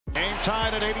Game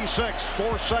tied at 86,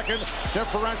 4-second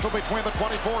differential between the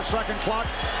 24-second clock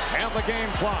and the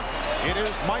game clock. It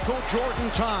is Michael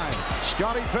Jordan time.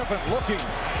 Scottie Pippen looking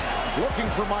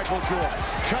for Michael Jordan.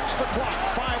 Checks the clock,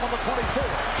 5 on the 24.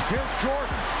 Here's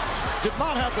Jordan. Did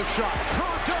not have the shot.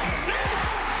 Kerr does.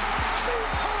 Steve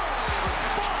Kerr,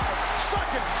 5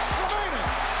 seconds remaining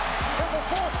in the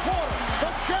fourth quarter.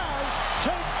 The Jazz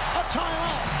take a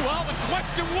timeout. Well, the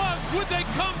question was, would they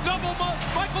come double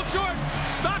Michael Jordan?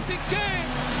 Stockton game.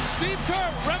 Steve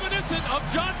Kerr, reminiscent of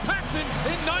John Paxson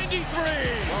in '93.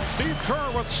 Well, Steve Kerr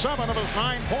with 7 of his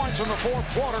 9 points in the fourth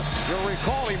quarter. You'll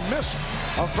recall he missed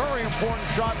a very important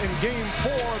shot in Game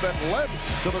 4 that led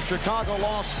to the Chicago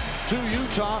loss to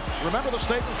Utah. Remember the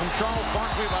statement from Charles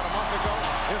Barkley about a month ago?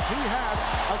 If he had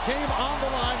a game on the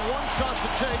line, 1 shot to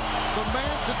take, the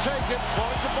man to take it,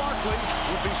 according to Barkley,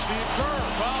 would be Steve Kerr.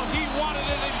 Well, he wanted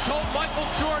it, and he told Michael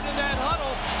Jordan in that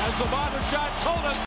huddle, as the barbershop told us.